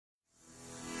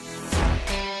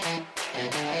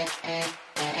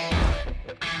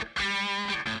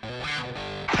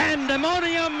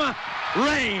Pandemonium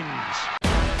reigns.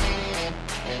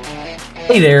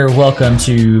 Hey there, welcome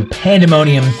to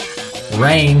Pandemonium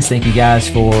Reigns. Thank you guys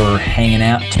for hanging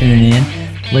out, tuning in,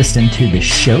 listening to the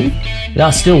show.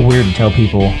 It's still weird to tell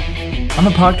people I'm a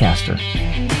podcaster.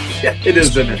 Yeah, it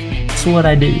is, isn't it? That's what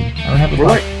I do. I don't have a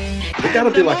podcast. We got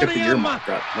to be like at the year mark,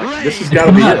 right? Like, this has got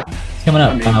to be it. It's coming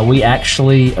up. I mean, we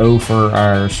actually owe for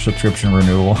our subscription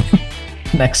renewal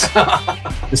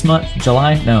this month,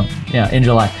 July? No, yeah, in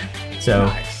July. So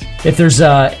nice. If there's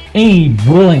any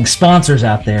willing sponsors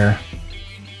out there,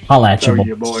 holla at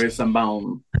you boys some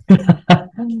bone.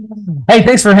 Hey,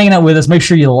 thanks for hanging out with us. Make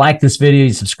sure you like this video,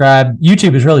 you subscribe.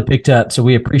 YouTube has really picked up, so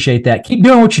we appreciate that. Keep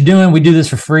doing what you're doing. We do this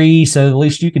for free, so the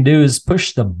least you can do is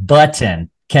push the button.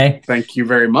 Okay. Thank you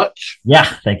very much.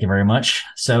 Yeah, thank you very much.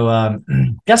 So,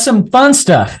 got some fun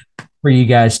stuff for you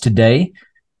guys today.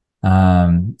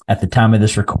 At the time of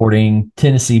this recording,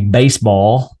 Tennessee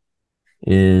baseball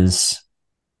is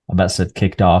about to say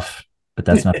kicked off, but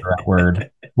that's not the right word.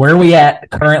 Where are we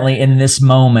at currently in this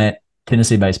moment,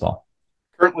 Tennessee baseball?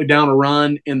 Currently down a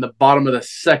run in the bottom of the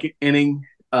second inning.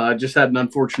 Just had an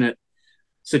unfortunate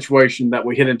situation that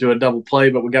we hit into a double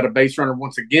play, but we got a base runner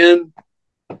once again.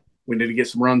 We need to get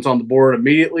some runs on the board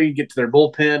immediately, get to their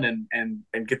bullpen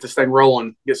and get this thing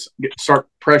rolling, start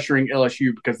pressuring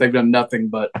LSU because they've done nothing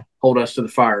but hold us to the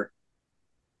fire.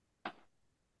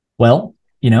 Well,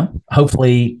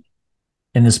 hopefully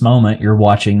in this moment you're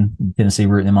watching Tennessee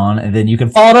rooting them on, and then you can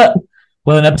follow it up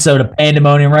with an episode of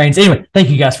Pandemonium Reigns. Anyway, thank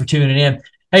you guys for tuning in.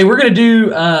 Hey, we're gonna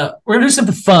do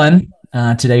something fun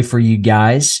today for you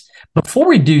guys. Before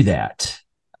we do that,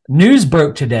 news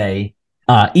broke today.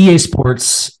 EA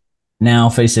Sports now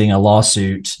facing a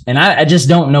lawsuit, and I just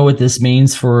don't know what this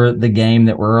means for the game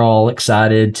that we're all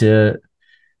excited to.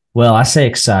 Well, I say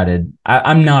excited.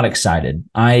 I'm not excited.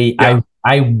 I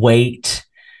wait.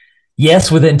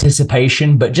 Yes, with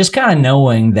anticipation, but just kind of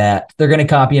knowing that they're going to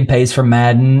copy and paste from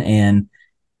Madden,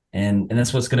 and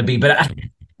that's what it's going to be. But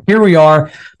here we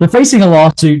are. They're facing a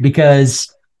lawsuit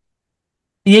because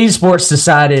EA Sports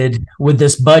decided with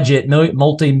this budget,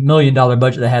 multi-million-dollar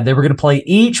budget they had, they were going to play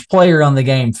each player on the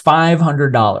game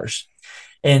 $500.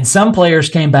 And some players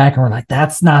came back and were like,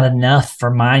 that's not enough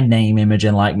for my name, image,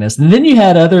 and likeness. And then you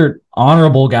had other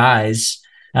honorable guys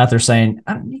out there saying,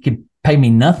 you can pay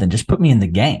me nothing, just put me in the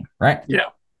game, right? Yeah.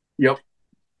 Yep.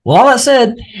 Well, all that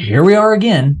said, here we are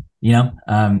again.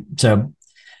 So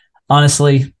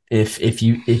honestly, if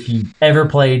you ever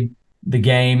played the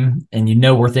game and you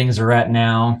know where things are at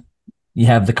now, you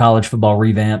have the college football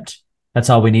revamped.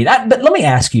 That's all we need. But let me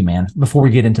ask you, man, before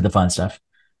we get into the fun stuff,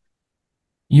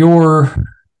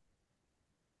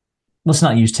 let's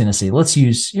not use Tennessee. Let's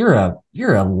use you're a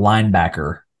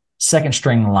linebacker, second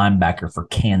string linebacker for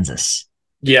Kansas.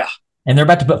 Yeah. And they're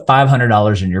about to put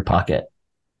 $500 in your pocket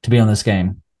to be on this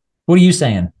game. What are you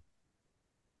saying?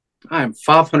 I am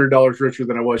 $500 richer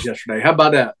than I was yesterday. How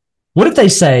about that? What if they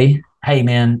say, hey,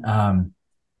 man,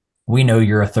 we know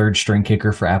you're a third string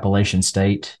kicker for Appalachian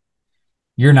State.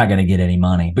 You're not going to get any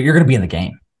money, but you're going to be in the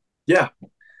game. Yeah.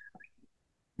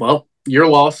 Well, your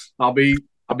loss. I'll be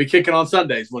kicking on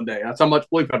Sundays one day. That's how much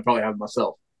belief I'd probably have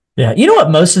myself. Yeah, you know what?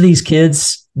 Most of these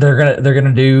kids they're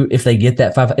gonna do if they get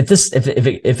that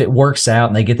if it works out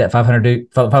and they get that $500. You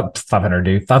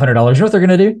know what they're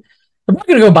gonna do? They're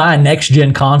probably gonna go buy a next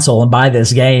gen console and buy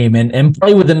this game and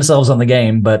play with themselves on the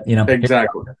game. But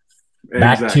exactly.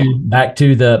 Back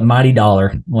to the mighty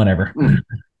dollar, whatever. All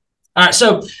right,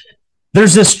 so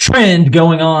there's this trend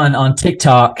going on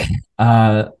TikTok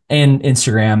and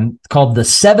Instagram called the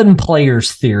 7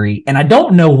 players theory. And I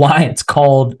don't know why it's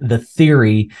called the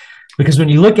theory, because when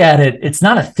you look at it, it's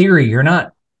not a theory. I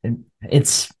don't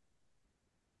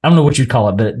know what you'd call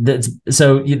it, but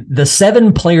the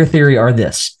 7 player theory are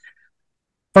this.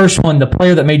 First one, the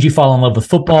player that made you fall in love with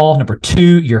football. Number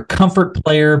 2, your comfort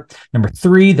player. Number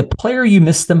 3, the player you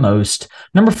miss the most.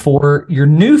 Number 4, your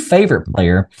new favorite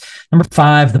player. Number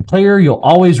 5, the player you'll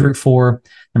always root for.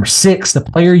 Number 6, the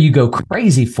player you go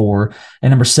crazy for.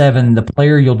 And number 7, the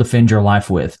player you'll defend your life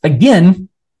with. Again,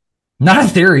 not a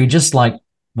theory, just like,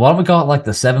 why don't we call it like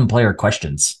the 7 player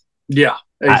questions? Yeah,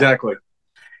 exactly.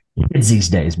 Kids these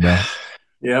days, bro.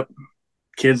 Yep.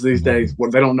 Kids these days,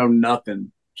 they don't know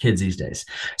nothing. Kids these days.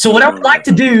 So what I would like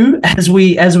to do as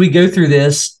we go through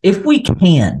this, if we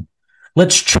can,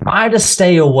 let's try to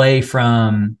stay away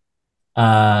from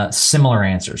similar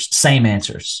answers, same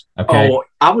answers. Okay. Oh,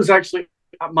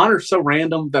 mine are so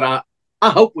random that I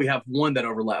hope we have one that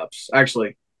overlaps.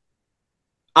 Actually,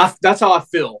 that's how I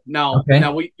feel now. Okay.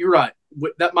 Now you're right.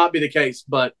 That might be the case,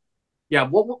 but Yeah,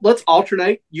 well, let's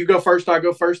alternate. You go first, I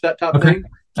go first, that type Okay. thing.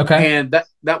 Okay. And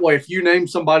that way, if you name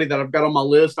somebody that I've got on my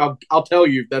list, I'll tell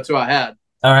you that's who I had.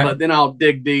 All right. But then I'll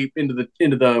dig deep into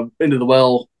the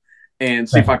well and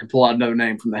see if I can pull out another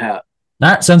name from the hat. All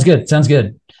right. Sounds good. Sounds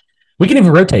good. We can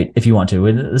even rotate if you want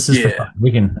to. This is for fun.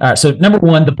 We can. All right. So number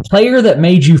one, the player that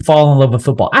made you fall in love with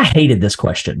football. I hated this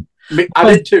question.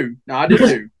 I did too. No, I did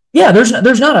too. Yeah,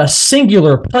 there's not a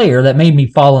singular player that made me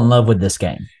fall in love with this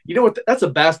game. You know what? That's a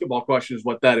basketball question. Is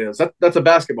what that is. That's a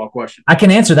basketball question. I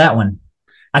can answer that one.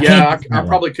 I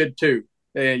probably could too.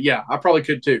 Yeah, I probably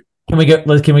could too. Can we go?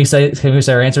 Can we say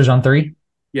our answers on three?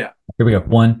 Yeah. Here we go.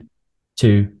 1,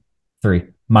 2, 3.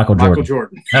 Michael Jordan.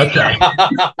 Okay.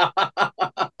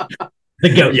 The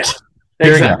GOAT. Yeah.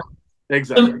 Exactly.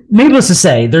 So, needless to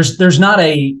say, there's not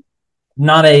a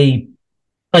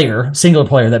singular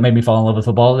player that made me fall in love with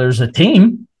football. There's a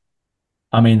team.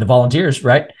 I mean, the Volunteers,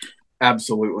 right?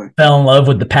 Absolutely. Fell in love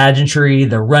with the pageantry,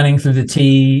 the running through the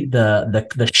tee,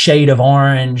 the shade of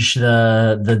orange,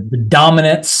 the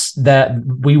dominance that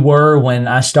we were when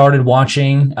I started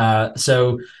watching. But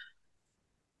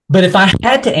if I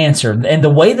had to answer, and the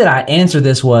way that I answered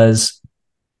this was,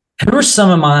 who are some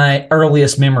of my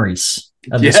earliest memories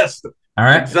of this? Yes. All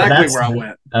right. Exactly where I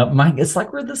went. It's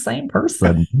like we're the same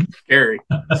person. Scary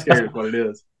is what it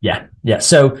is. Yeah. Yeah.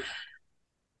 So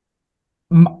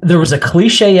there was a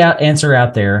cliche answer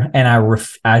out there, and I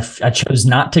chose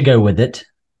not to go with it.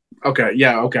 Okay.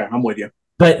 Yeah. Okay. I'm with you.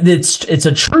 But it's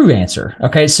a true answer.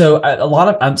 Okay. So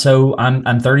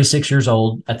I'm 36 years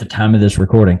old at the time of this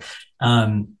recording.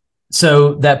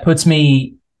 So that puts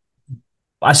me,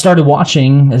 I started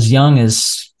watching as young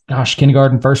as,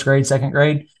 kindergarten, first grade, second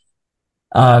grade.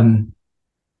 Right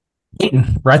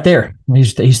there.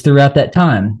 He's throughout that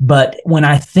time. But when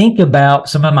I think about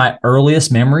some of my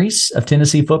earliest memories of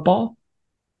Tennessee football,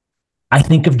 I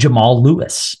think of Jamal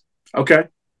Lewis. Okay.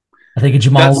 I think of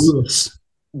Jamal Lewis.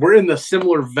 We're in the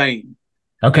similar vein.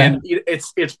 Okay. And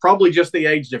it's probably just the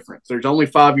age difference. There's only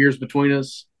 5 years between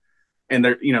us. And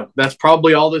that's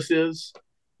probably all this is.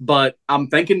 But I'm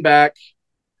thinking back,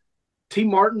 T.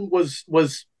 Martin was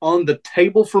on the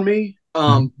table for me.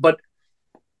 But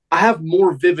I have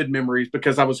more vivid memories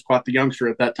because I was quite the youngster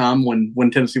at that time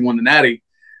when Tennessee won the Natty.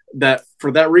 That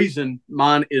for that reason,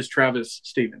 mine is Travis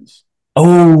Stevens.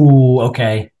 Oh,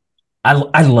 okay.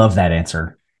 I love that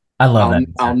answer. I love that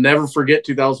answer. I'll never forget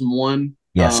 2001.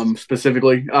 Yes.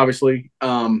 Specifically, obviously.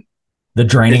 The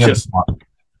draining of the swamp.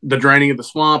 The draining of the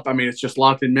swamp. I mean, it's just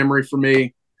locked in memory for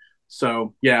me.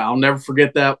 So yeah, I'll never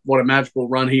forget that. What a magical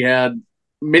run he had.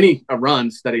 Many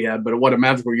runs that he had, but what a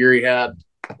magical year he had.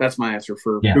 That's my answer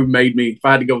for who made me. If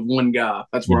I had to go with one guy,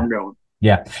 that's where I'm going.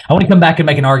 Yeah. I want to come back and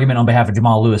make an argument on behalf of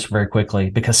Jamal Lewis very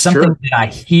quickly, because something that I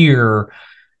hear,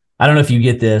 I don't know if you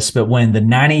get this, but when the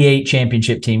 98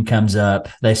 championship team comes up,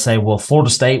 they say, well, Florida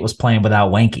State was playing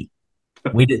without Wanky.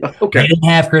 We didn't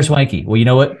have Chris Wanky. Well, you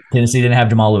know what? Tennessee didn't have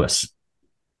Jamal Lewis.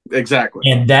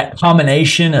 Exactly. And that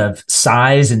combination of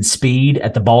size and speed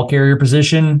at the ball carrier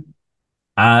position,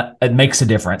 it makes a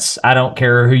difference. I don't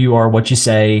care who you are, what you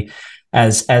say.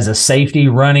 As a safety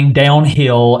running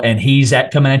downhill and he's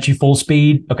coming at you full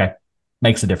speed, okay,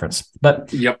 makes a difference.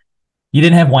 But you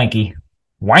didn't have Wanky,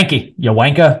 you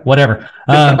wanka, whatever.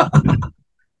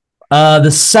 The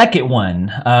second one,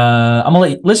 I'm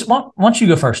gonna why don't you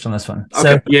go first on this one?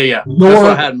 Okay. So yeah. That's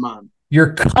what I had in mind.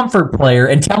 Your comfort player,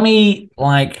 and tell me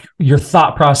like your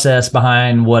thought process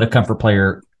behind what a comfort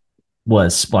player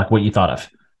was, like what you thought of.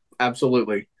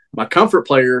 Absolutely, my comfort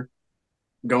player.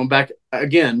 Going back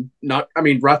again,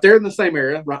 right there in the same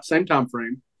area, right, same time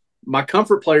frame. My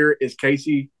comfort player is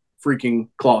Casey freaking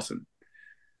Clausen.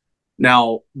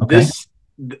 Now,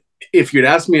 if you'd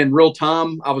asked me in real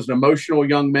time, I was an emotional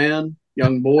young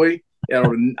boy. I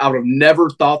would have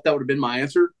never thought that would have been my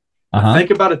answer.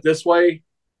 Think about it this way: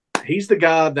 he's the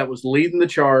guy that was leading the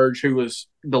charge, who was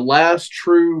the last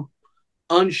true,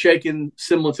 unshaken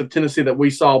semblance of Tennessee that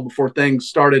we saw before things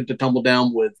started to tumble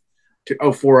down with.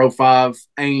 To 04, 05,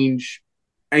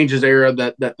 Ainge's era,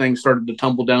 that thing started to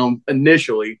tumble down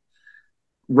initially.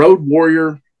 Road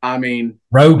Warrior, baby.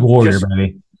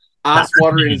 Ice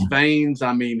water in his veins.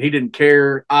 He didn't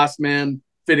care. Iceman,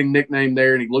 fitting nickname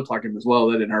there, and he looked like him as well.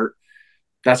 That didn't hurt.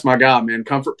 That's my guy, man.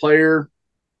 Comfort player.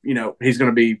 He's going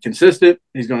to be consistent.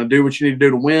 He's going to do what you need to do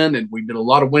to win, and we did a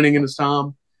lot of winning in his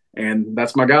time, and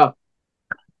that's my guy.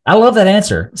 I love that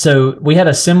answer. So we had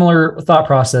a similar thought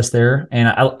process there, and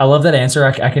I love that answer.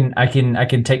 I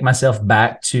can take myself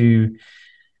back to.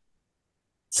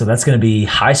 So that's going to be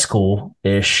high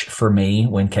school-ish for me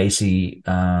when Casey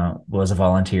was a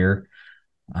Volunteer.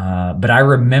 But I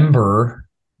remember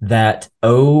that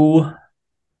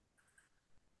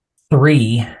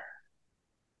 3,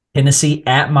 Tennessee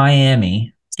at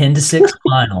Miami, 10-6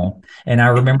 final. And I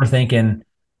remember thinking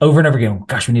over and over again,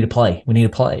 gosh, we need to play. We need to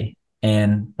play.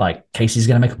 And like, Casey's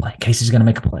going to make a play. Casey's going to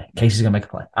make a play. Casey's going to make a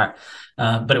play. All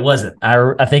right. But it wasn't.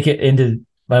 I think it ended,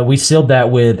 we sealed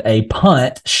that with a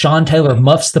punt. Sean Taylor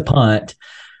muffs the punt,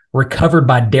 recovered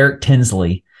by Derek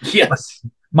Tinsley. Yes.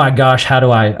 My gosh, how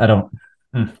do I don't.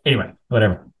 Anyway,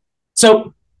 whatever.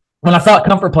 So when I thought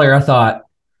comfort player, I thought,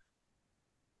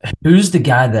 who's the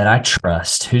guy that I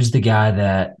trust? Who's the guy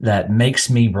that makes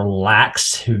me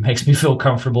relaxed, who makes me feel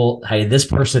comfortable? Hey, this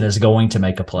person is going to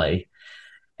make a play.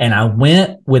 And I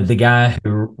went with the guy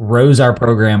who rose our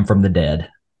program from the dead,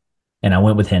 and I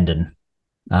went with Hendon.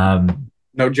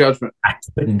 No judgment. I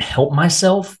couldn't help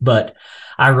myself, but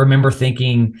I remember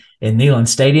thinking in Neyland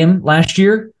Stadium last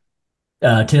year,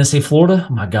 Tennessee, Florida,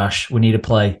 oh my gosh, we need to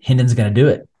play. Hendon's going to do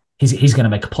it. He's going to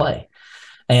make a play.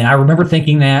 And I remember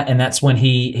thinking that, and that's when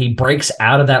he breaks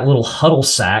out of that little huddle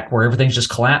sack where everything just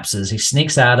collapses. He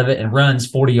sneaks out of it and runs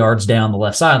 40 yards down the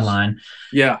left sideline.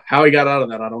 Yeah, how he got out of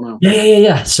that, I don't know.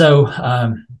 Yeah. So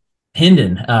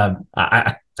Hendon,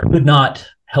 I could not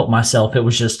help myself. It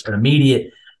was just an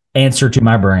immediate answer to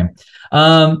my brain.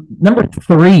 Number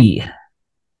 3,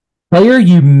 player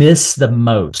you miss the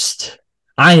most.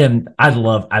 I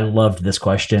loved this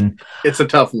question. It's a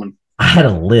tough one. I had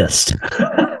a list.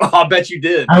 I bet you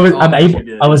did.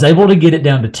 I was able to get it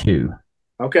down to 2.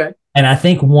 Okay. And I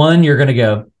think one, you're going to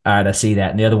go, all right, I see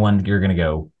that. And the other one, you're going to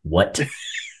go, what? All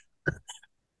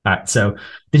right. So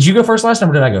did you go first last time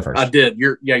or did I go first? I did.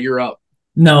 You're up.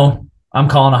 No, I'm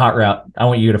calling a hot route. I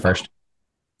want you to go first.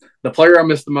 The player I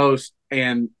miss the most,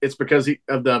 and it's because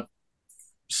of the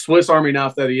Swiss Army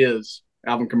knife that he is,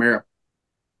 Alvin Kamara.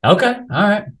 Okay. All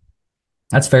right.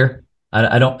 That's fair.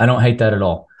 I don't hate that at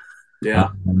all. Yeah.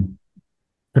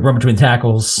 Could run between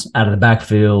tackles, out of the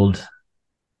backfield.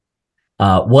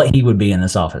 What he would be in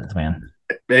this offense, man.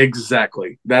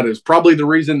 Exactly. That is probably the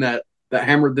reason that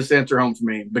hammered this answer home for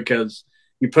me, because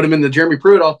you put him in the Jeremy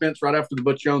Pruitt offense right after the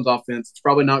Butch Jones offense, it's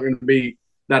probably not going to be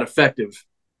that effective.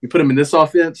 You put him in this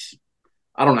offense,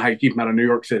 I don't know how you keep him out of New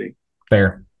York City.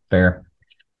 Fair. All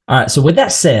right. So with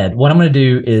that said, what I'm going to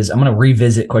do is I'm going to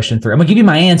revisit question 3. I'm going to give you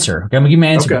my answer. Okay. I'm going to give you my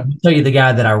answer. Okay. I'm going to tell you the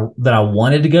guy that I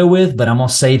wanted to go with, but I'm going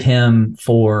to save him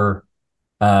for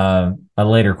a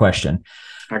later question.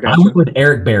 I got went with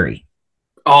Eric Berry.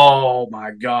 Oh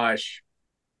my gosh.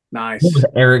 Nice. What was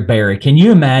Eric Berry? Can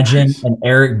you imagine an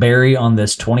Eric Berry on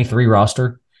this 23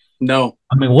 roster? No.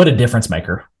 I mean, what a difference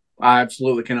maker. I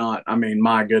absolutely cannot. I mean,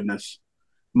 my goodness.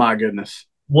 I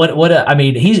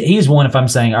mean, he's one, if I'm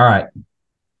saying, all right,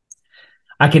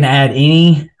 I can add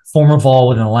any former Vol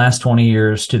within the last 20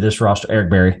 years to this roster.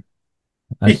 Eric Berry.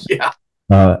 Yeah.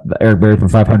 Eric Berry from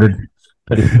 500.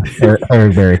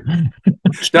 Eric Berry.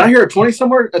 Did I hear a 20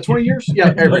 somewhere? 20 years?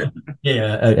 Yeah, Eric Berry.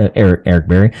 Yeah, Eric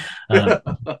Berry.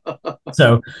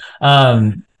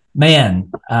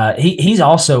 Man, he's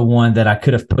also one that I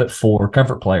could have put for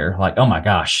comfort player. Like, oh my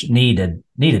gosh, need a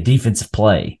defensive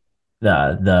play. We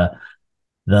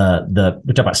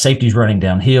talk about safeties running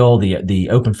downhill, the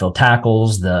open field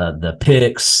tackles, the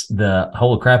picks, the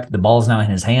holy crap, the ball's now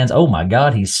in his hands. Oh my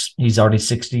God, he's already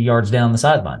 60 yards down the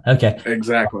sideline. Okay,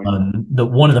 exactly.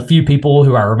 One of the few people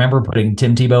who I remember putting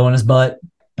Tim Tebow in his butt.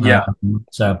 Yeah.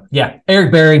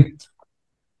 Eric Berry.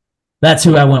 That's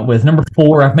who I went with. Number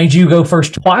 4. I've made you go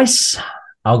first twice.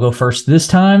 I'll go first this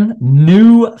time.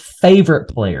 New favorite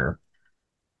player.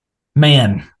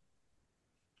 Man,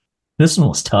 this one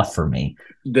was tough for me.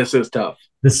 This is tough.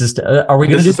 Are we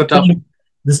going to do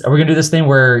Are we going to do this thing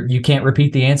where you can't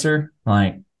repeat the answer?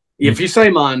 Like, if you say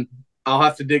mine, I'll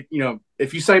have to dig.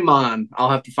 If you say mine, I'll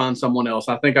have to find someone else.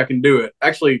 I think I can do it.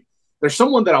 Actually, there's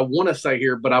someone that I want to say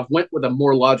here, but I've went with a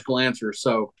more logical answer.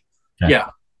 So, yeah,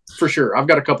 for sure. I've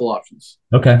got a couple options.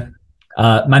 Okay.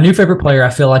 My new favorite player,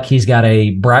 I feel like he's got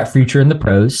a bright future in the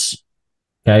pros.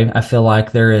 Okay. I feel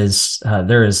like there is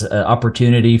an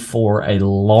opportunity for a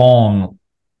long,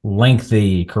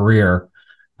 lengthy career.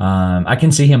 I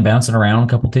can see him bouncing around a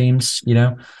couple teams,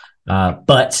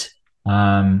 but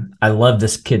I love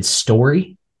this kid's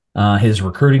story. His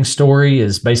recruiting story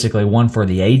is basically one for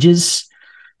the ages.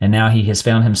 And now he has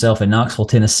found himself in Knoxville,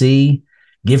 Tennessee.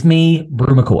 Give me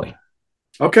Brew McCoy.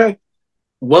 Okay.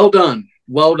 Well done.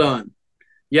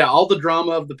 Yeah, all the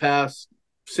drama of the past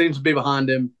seems to be behind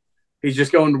him. He's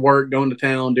just going to work, going to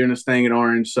town, doing his thing in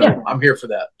Orange. So yeah. I'm here for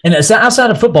that. And it's outside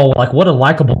of football, like, what a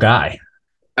likable guy.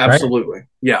 Absolutely. Right?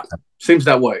 Yeah. Seems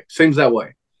that way.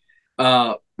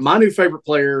 My new favorite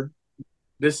player,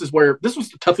 this was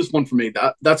the toughest one for me.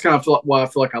 That's kind of why I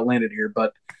feel like I landed here.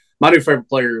 But my new favorite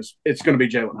player it's going to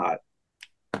be Jalen Hyatt.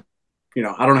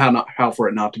 I don't know how for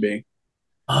it not to be.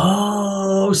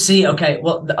 Oh, see, okay,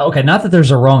 well, okay. Not that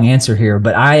there's a wrong answer here,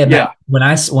 but when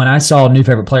I saw a new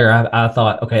favorite player, I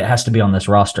thought, okay, it has to be on this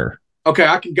roster. Okay,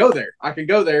 I can go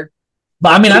there.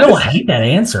 But I mean, I don't hate that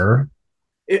answer.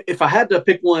 If I had to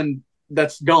pick one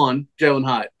that's gone, Jalen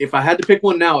Hyatt. If I had to pick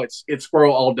one now, it's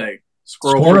Squirrel all day.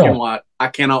 Squirrel. Freaking Watt. I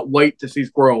cannot wait to see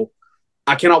Squirrel.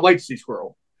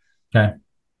 Okay.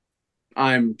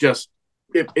 I'm just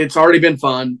it's already been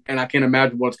fun, and I can't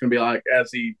imagine what it's going to be like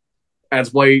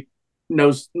as Wade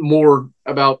knows more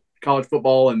about college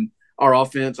football and our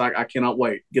offense. I cannot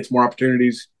wait. Gets more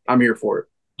opportunities. I'm here for it.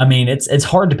 I mean, it's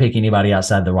hard to pick anybody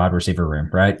outside the wide receiver room,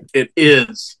 right? It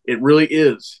is. It really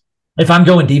is. If I'm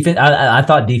going defense, I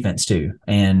thought defense too,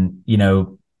 and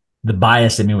the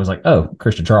bias in me was like, oh,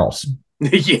 Christian Charles.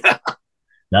 Yeah.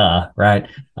 Right.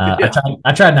 Yeah.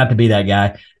 I tried not to be that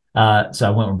guy, so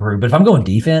I went with Brew. But if I'm going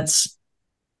defense,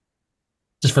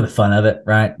 just for the fun of it,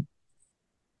 right?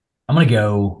 I'm gonna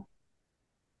go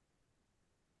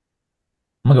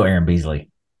Aaron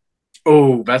Beasley.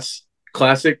 Oh, that's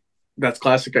classic. That's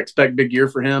classic. I expect big year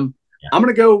for him. Yeah. I'm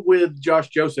going to go with Josh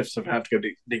Josephs if I have to go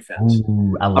defense.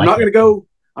 Ooh, I'm not going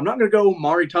to go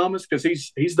Maury Thomas because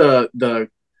he's the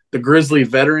Grizzly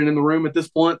veteran in the room at this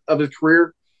point of his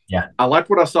career. Yeah. I liked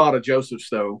what I saw out of Josephs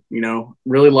though.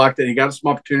 Really liked it. He got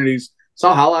some opportunities.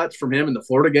 Saw highlights from him in the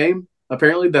Florida game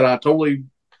apparently that I totally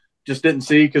just didn't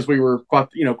see because we were quite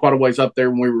a ways up there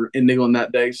when we were in England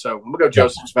that day. So I'm going to go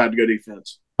Josephs if I had to go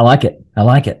defense. I like it.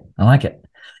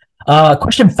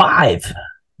 Question 5.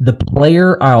 The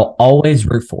player I'll always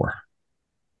root for.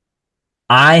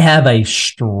 I have a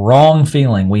strong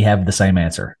feeling we have the same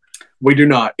answer. We do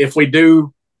not. If we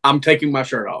do, I'm taking my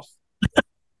shirt off.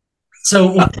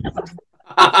 So,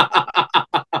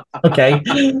 okay.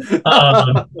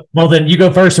 Well, then you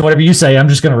go first, and whatever you say, I'm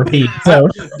just going to repeat. So,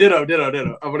 ditto. I'm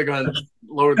going to go ahead and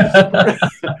lower this.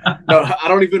 No, I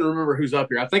don't even remember who's up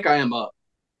here. I think I am up.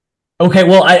 Okay,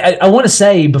 well, I want to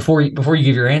say before you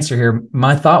give your answer here,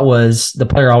 my thought was the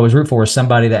player I always root for is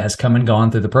somebody that has come and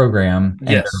gone through the program, and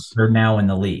yes, they're now in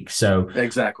the league. So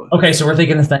exactly. Okay, so we're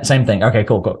thinking the same thing. Okay,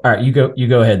 cool. All right, you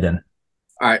go ahead then.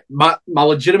 All right, my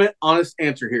legitimate, honest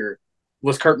answer here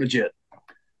was Kurt Magid.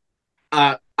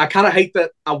 I kind of hate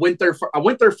that I went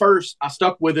there first. I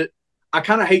stuck with it. I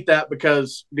kind of hate that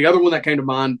because the other one that came to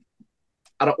mind,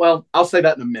 I'll say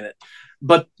that in a minute.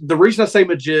 But the reason I say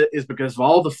Magid is because of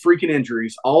all the freaking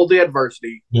injuries, all the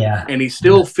adversity. Yeah. And he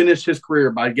still finished his career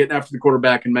by getting after the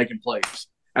quarterback and making plays.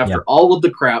 After all of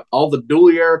the crap, all the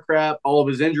Dooley era crap, all of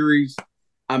his injuries.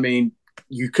 I mean,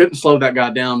 you couldn't slow that guy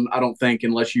down, I don't think,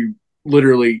 unless you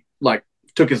literally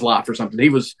took his life or something. He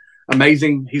was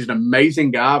amazing. He's an amazing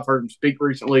guy. I've heard him speak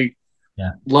recently.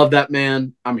 Yeah. Love that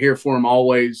man. I'm here for him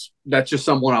always. That's just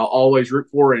someone I'll always root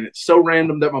for. And it's so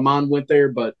random that my mind went there,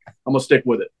 but I'm going to stick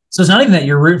with it. So it's not even that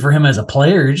you're rooting for him as a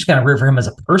player. You're just kind of root for him as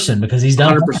a person because he's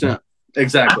done 100%.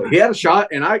 Exactly. He had a shot,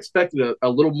 and I expected a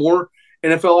little more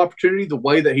NFL opportunity the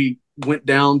way that he went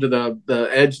down to the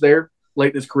edge there late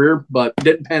in his career, but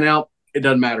didn't pan out. It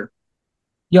doesn't matter.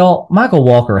 Y'all, Michael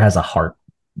Walker has a heart.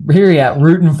 Here he at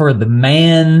rooting for the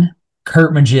man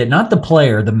Kurt Magid, not the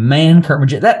player, the man Kurt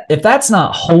Magid. If that's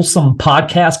not wholesome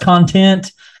podcast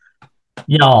content,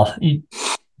 y'all,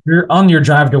 you're on your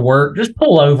drive to work, just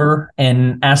pull over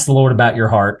and ask the Lord about your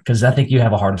heart because I think you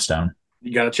have a heart of stone.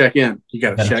 You got to check in.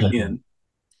 Check in.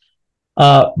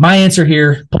 My answer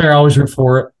here, player I always root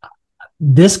for.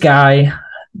 This guy,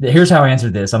 here's how I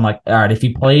answered this. I'm like, all right, if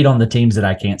he played on the teams that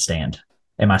I can't stand,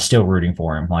 am I still rooting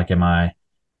for him?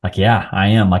 Yeah, I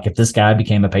am. If this guy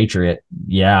became a Patriot,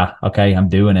 yeah, okay, I'm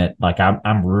doing it.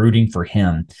 I'm rooting for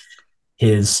him.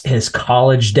 His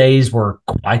college days were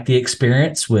quite the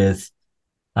experience with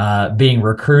being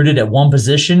recruited at one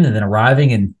position and then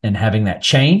arriving and having that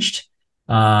changed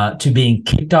to being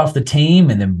kicked off the team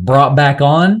and then brought back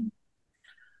on.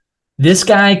 This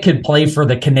guy could play for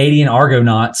the Canadian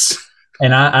Argonauts,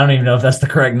 and I don't even know if that's the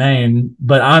correct name,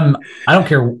 but I don't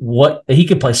care what he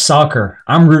could play soccer.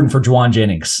 I'm rooting for Juwan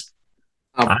Jennings.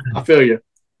 I feel you.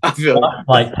 Put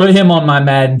him on my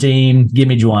Madden team. Give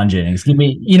me Juwan Jennings. Give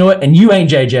me, you know what? And you ain't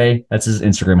JJ. That's his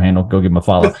Instagram handle. Go give him a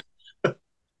follow.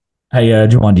 Hey,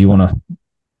 Juwan, do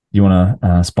you want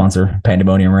to sponsor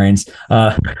Pandemonium Reigns?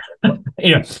 I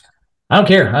don't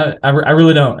care. I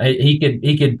really don't. He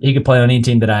could play on any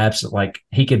team that I absolutely like.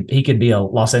 He could be a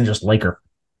Los Angeles Laker.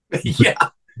 Yeah.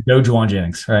 No Juwan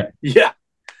Jennings, right? Yeah.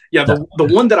 Yeah. The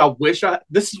one that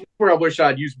this is where I wish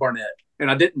I'd used Barnett, and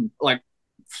I didn't.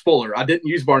 Spoiler, I didn't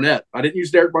use Barnett. I didn't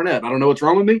use Derek Barnett. I don't know what's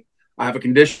wrong with me. I have a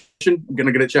condition. I'm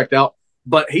gonna get it checked out.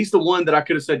 But he's the one that I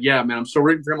could have said, yeah, man, I'm still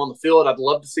rooting for him on the field. I'd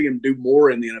love to see him do more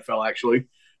in the NFL, actually.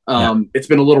 It's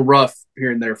been a little rough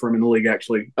here and there for him in the league,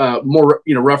 actually. More,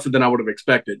 rougher than I would have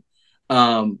expected.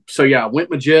 So yeah,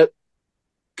 went legit.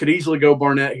 Could easily go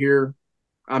Barnett here.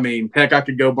 I mean, heck, I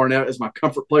could go Barnett as my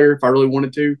comfort player if I really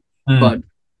wanted to. But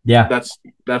yeah,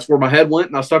 that's where my head went,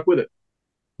 and I stuck with it.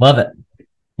 Love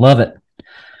it.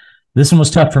 This one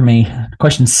was tough for me.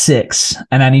 Question 6,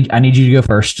 and I need you to go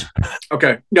first.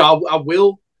 Okay, no, I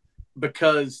will,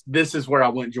 because this is where I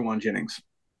went Juwan Jennings.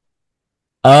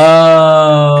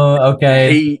 Oh,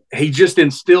 okay. He just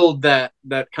instilled that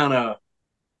kind of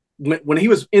when he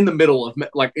was in the middle of,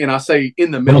 like, and I say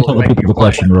in the middle of making the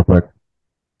question real quick.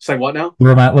 Say what now?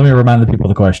 Let me remind the people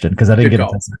the question, because I didn't get it.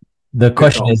 The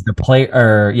question is the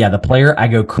player, the player I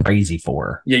go crazy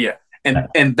for. Yeah.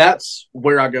 And that's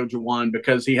where I go Juwan,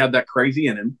 because he had that crazy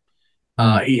in him.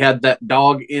 He had that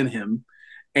dog in him.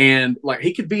 And like,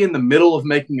 he could be in the middle of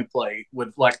making a play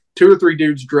with like 2 or 3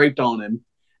 dudes draped on him.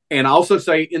 And I also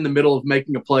say in the middle of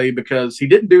making a play because he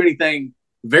didn't do anything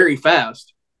very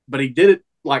fast, but he did it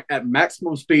like at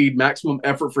maximum speed, maximum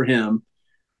effort for him.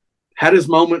 Had his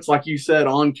moments, like you said,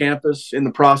 on campus in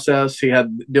the process. He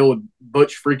had to deal with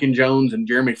Butch freaking Jones and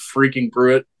Jeremy freaking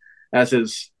Pruitt as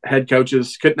his head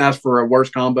coaches. Couldn't ask for a worse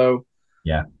combo.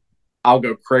 Yeah. I'll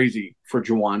go crazy for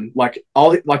Juwan. Like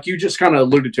you just kind of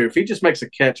alluded to, if he just makes a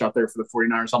catch out there for the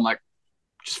 49ers, I'm like,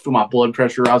 just feel my blood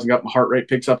pressure rising up, my heart rate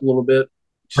picks up a little bit.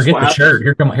 Forget the shirt.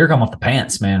 Here come off the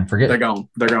pants, man. Forget. They're gone.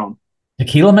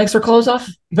 Tequila makes her clothes off.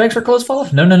 Makes her clothes fall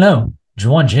off. No.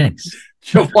 Juwan Jennings.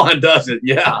 Juwan does it.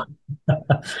 Yeah.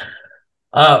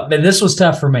 Man, this was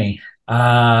tough for me.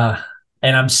 And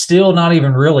I'm still not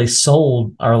even really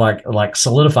sold or like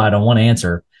solidified on one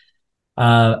answer.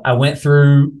 I went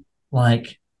through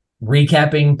like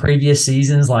recapping previous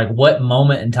seasons, like what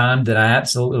moment in time did I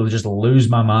absolutely just lose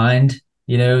my mind?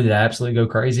 Did I absolutely go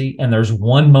crazy? And there's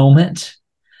one moment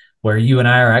where you and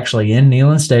I are actually in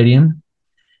Neyland Stadium,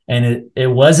 and it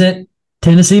wasn't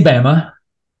Tennessee, Bama,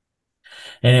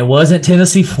 and it wasn't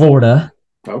Tennessee, Florida.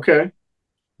 Okay.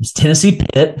 It's Tennessee,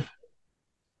 Pitt.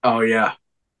 Oh, yeah.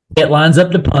 Pitt lines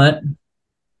up to punt,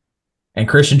 and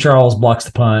Christian Charles blocks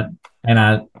the punt, and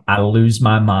I lose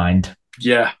my mind.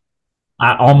 Yeah.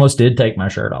 I almost did take my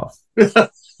shirt off.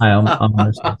 I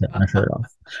almost did take my shirt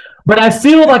off. But I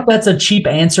feel like that's a cheap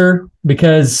answer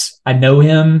because I knew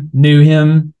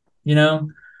him,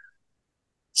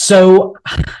 So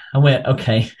I went,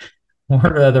 okay, what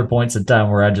are other points in time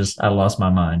where I lost my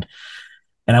mind?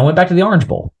 And I went back to the Orange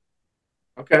Bowl.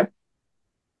 Okay.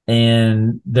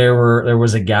 And there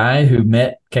was a guy who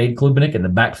met Cade Klubnik in the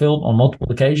backfield on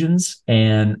multiple occasions,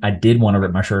 and I did want to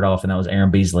rip my shirt off, and that was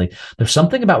Aaron Beasley. There's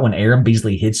something about when Aaron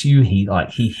Beasley hits you, he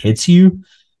hits you.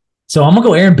 So I'm gonna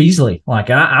go Aaron Beasley. Like,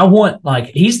 and I want,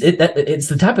 like, it's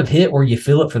the type of hit where you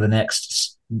feel it for the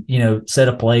next set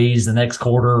of plays, the next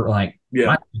quarter. Like,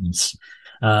 yeah.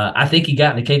 I think he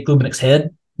got into Cade Klubnik's head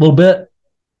a little bit,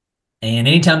 and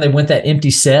anytime they went that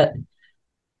empty set,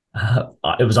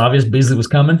 it was obvious Beasley was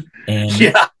coming, and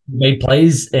made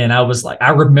plays. And I was like,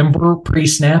 I remember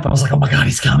pre-snap, I was like, oh my God,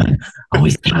 he's coming! Oh,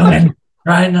 he's coming!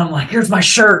 Right? And I'm like, here's my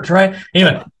shirt, right?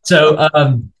 Anyway, so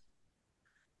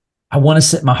I want to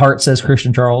say my heart says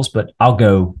Christian Charles, but I'll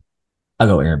go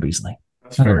Aaron Beasley.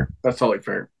 That's fair. That's totally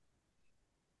fair.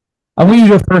 I want you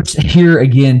to go first here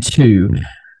again too.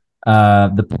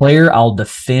 The player I'll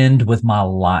defend with my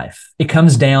life. It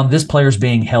comes down. This player's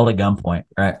being held at gunpoint,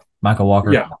 right? Michael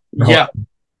Walker. Yeah.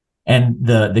 And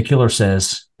the killer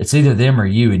says, it's either them or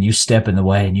you, and you step in the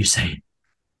way and you say,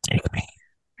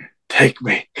 take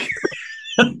me.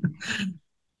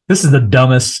 This is the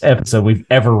dumbest episode we've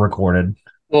ever recorded.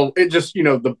 Well, it just,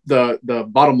 the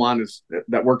bottom line is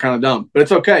that we're kind of dumb, but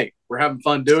it's okay. We're having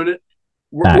fun doing it.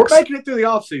 We're making it through the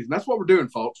off season. That's what we're doing,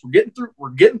 folks. We're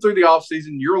getting through the off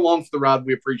season. You're along for the ride.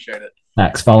 We appreciate it.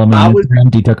 Max, follow me on Instagram,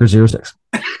 DTucker06.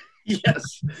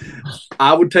 Yes.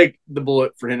 I would take the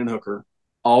bullet for Hendon Hooker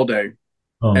all day,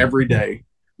 every day.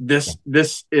 This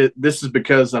is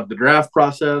because of the draft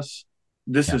process.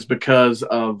 This is because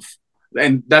of,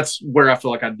 and that's where I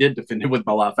feel like I did defend it with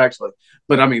my life, actually.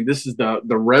 But I mean, this is the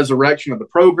resurrection of the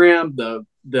program, the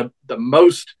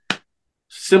most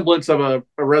semblance of a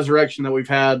resurrection that we've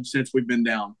had since we've been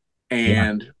down.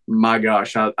 And my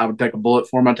gosh, I would take a bullet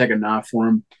for him. I'd take a knife for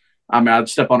him. I mean, I'd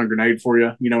step on a grenade for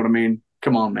you. You know what I mean?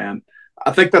 Come on, man.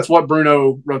 I think that's what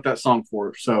Bruno wrote that song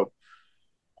for. So,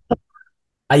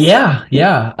 yeah.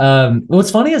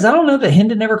 What's funny is I don't know that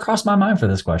Hendon never crossed my mind for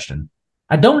this question.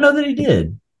 I don't know that he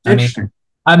did.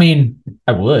 I mean,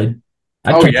 I would.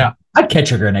 I'd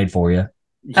catch a grenade for you.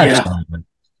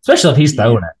 Especially if he's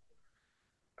throwing it.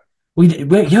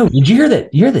 Did you hear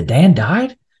that? You hear that Dan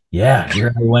died? Yeah, you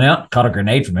hear he went out, caught a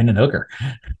grenade from Hendon Hooker.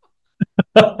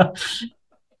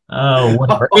 Oh,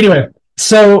 whatever. Anyway,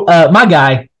 so my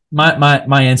guy,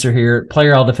 my answer here,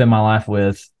 player I'll defend my life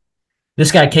with.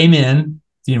 This guy came in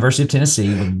to the University of Tennessee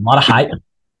with a lot of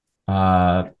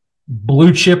hype,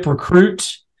 blue chip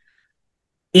recruit,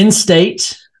 in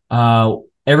state.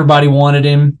 Everybody wanted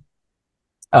him.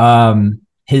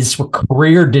 His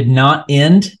career did not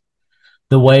end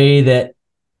the way that,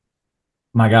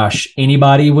 my gosh,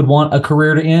 anybody would want a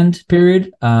career to end,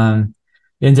 period.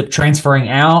 Ends up transferring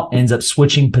out, ends up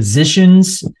switching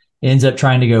positions, ends up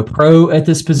trying to go pro at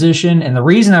this position. And the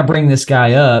reason I bring this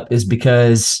guy up is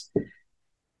because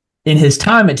in his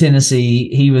time at Tennessee,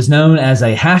 he was known as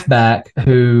a halfback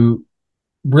who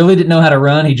really didn't know how to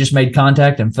run. He just made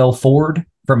contact and fell forward.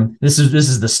 From this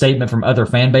is the statement from other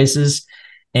fan bases,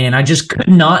 and I just could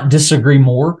not disagree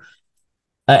more.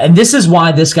 And this is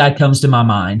why this guy comes to my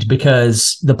mind,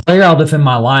 because the player I'll defend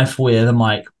my life with, I'm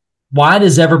like, why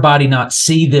does everybody not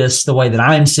see this the way that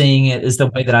I'm seeing it? Is the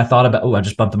way that I thought about. Oh, I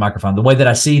just bumped the microphone. The way that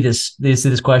I see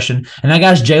this question, and that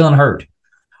guy's Jalen Hurd.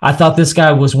 I thought this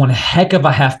guy was one heck of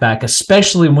a halfback,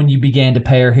 especially when you began to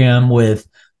pair him with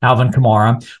Alvin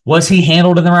Kamara. Was he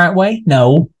handled in the right way?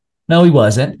 No, he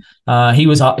wasn't. He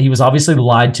was obviously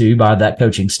lied to by that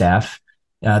coaching staff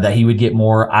that he would get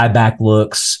more eye back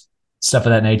looks, stuff of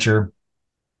that nature,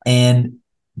 and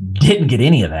didn't get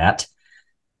any of that,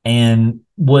 and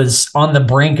was on the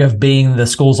brink of being the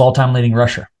school's all-time leading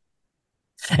rusher.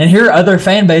 And here other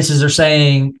fan bases are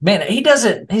saying, man,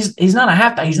 he's not a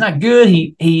halfback. He's not good.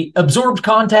 He absorbs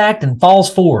contact and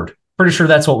falls forward. Pretty sure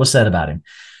that's what was said about him.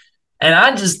 And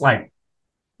I just like,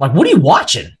 what are you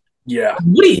watching? Yeah.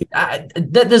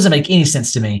 That doesn't make any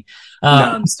sense to me.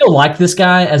 I still like this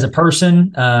guy as a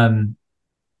person.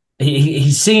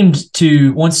 He seemed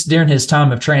to, once during his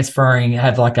time of transferring,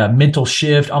 have like a mental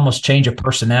shift, almost change of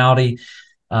personality.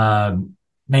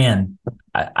 Man,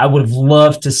 I would have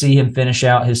loved to see him finish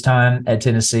out his time at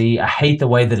Tennessee. I hate the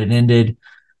way that it ended,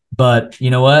 but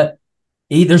you know what?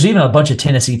 There's even a bunch of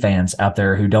Tennessee fans out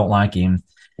there who don't like him,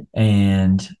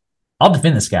 and I'll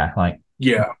defend this guy. Like,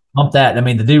 yeah, bump that. I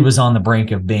mean, the dude was on the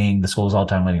brink of being the school's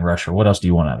all-time leading rusher. What else do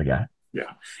you want out of the guy?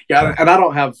 Yeah, and I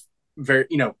don't have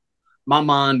my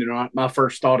mind and my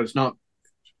first thought is not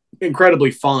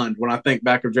incredibly fond when I think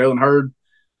back of Jalen Hurd.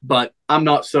 But I'm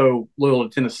not so loyal to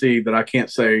Tennessee that I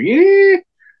can't say,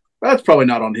 that's probably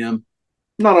not on him.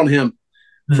 Not on him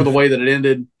for the way that it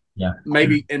ended. Yeah.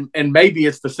 Maybe and maybe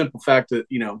it's the simple fact that,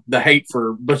 the hate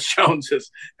for Butch Jones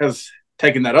has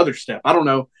taken that other step. I don't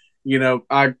know.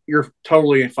 You're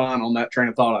totally fine on that train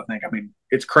of thought, I think. I mean,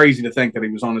 it's crazy to think that he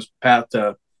was on his path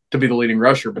to be the leading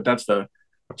rusher, but that's the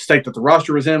state that the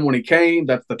roster was in when he came.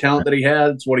 That's the talent that he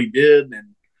had. It's what he did. And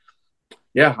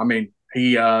yeah, I mean,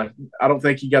 I don't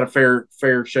think he got a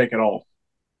fair shake at all.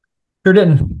 Sure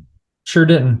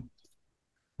didn't.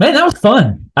 Man, that was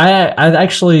fun. I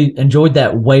actually enjoyed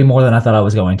that way more than I thought I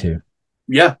was going to.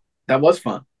 Yeah, that was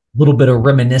fun. A little bit of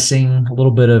reminiscing, a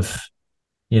little bit of,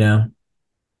 I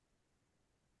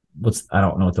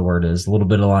don't know what the word is. A little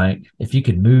bit of like, if you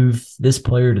could move this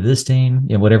player to this team,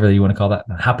 whatever you want to call that,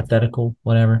 hypothetical,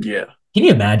 whatever. Yeah. Can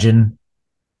you imagine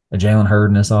a Jalen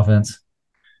Hurd in this offense?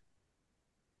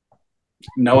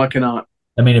 No, I cannot.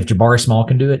 I mean, if Jabari Small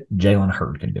can do it, Jalen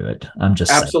Hurd can do it. I'm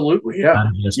just absolutely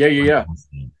saying. Yeah.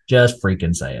 Just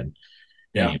freaking saying.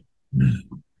 Yeah.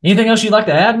 Anything else you'd like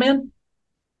to add, man?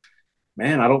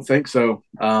 Man, I don't think so.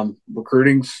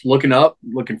 Recruiting's looking up,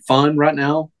 looking fun right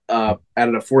now.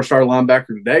 Added a 4-star linebacker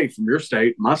today from your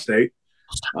state, my state.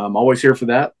 I'm always here for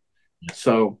that.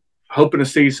 So hoping to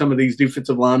see some of these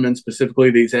defensive linemen,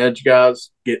 specifically these edge guys,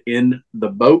 get in the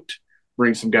boat,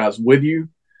 bring some guys with you.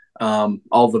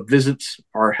 All the visits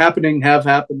are happening, have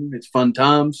happened. It's fun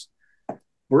times.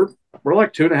 We're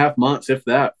like 2.5 months, if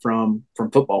that, from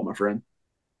football, my friend.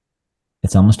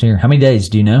 It's almost here. How many days?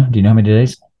 Do you know? Do you know how many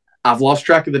days? I've lost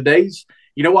track of the days.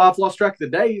 You know why I've lost track of the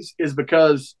days is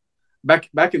because back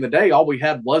in the day, all we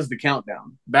had was the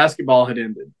countdown. Basketball had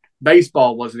ended.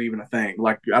 Baseball wasn't even a thing.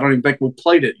 Like, I don't even think we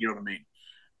played it. You know what I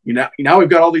mean? Now we've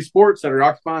got all these sports that are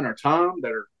occupying our time,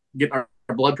 that are getting our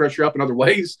blood pressure up in other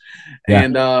ways. Yeah.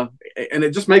 And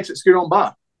it just makes it scoot on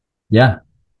by. Yeah.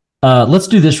 Let's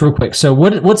do this real quick. So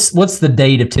what's the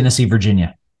date of Tennessee,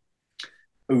 Virginia?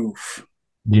 Oof.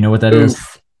 Do you know what that is?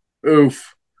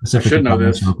 Oof. I should know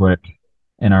this real quick.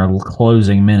 In our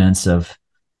closing minutes of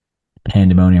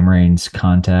Pandemonium Reigns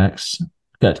contacts.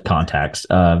 Got contacts.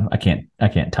 I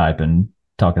can't type and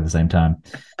talk at the same time.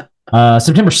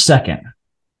 September 2nd.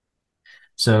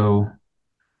 So,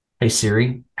 hey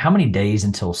Siri, how many days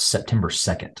until September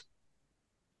 2nd?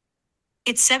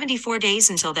 It's 74 days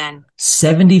until then.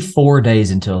 74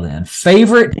 days until then.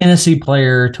 Favorite Tennessee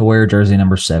player to wear jersey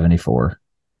number 74?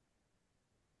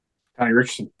 Connie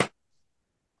Richardson.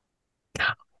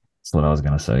 That's what I was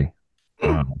going to say.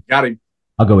 Got him.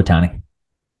 I'll go with Tiny.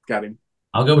 Got him.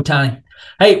 I'll go with Tiny.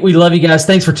 Hey, we love you guys.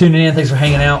 Thanks for tuning in. Thanks for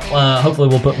hanging out. Hopefully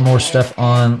we'll put more stuff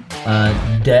on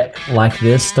deck like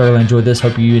this. Thoroughly enjoyed this.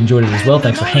 Hope you enjoyed it as well.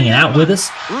 Thanks for hanging out with us.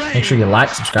 Make sure you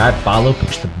like, subscribe, follow,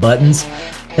 push the buttons.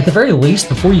 At the very least,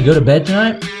 before you go to bed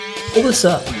tonight, pull this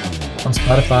up on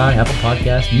Spotify, Apple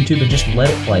Podcasts, YouTube, and just let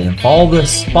it play. And fall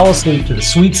asleep to the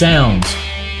sweet sounds.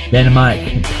 Ben and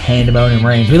Mike, Pandemonium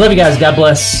Reigns. We love you guys. God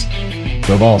bless.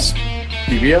 Go Balls.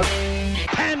 BBO.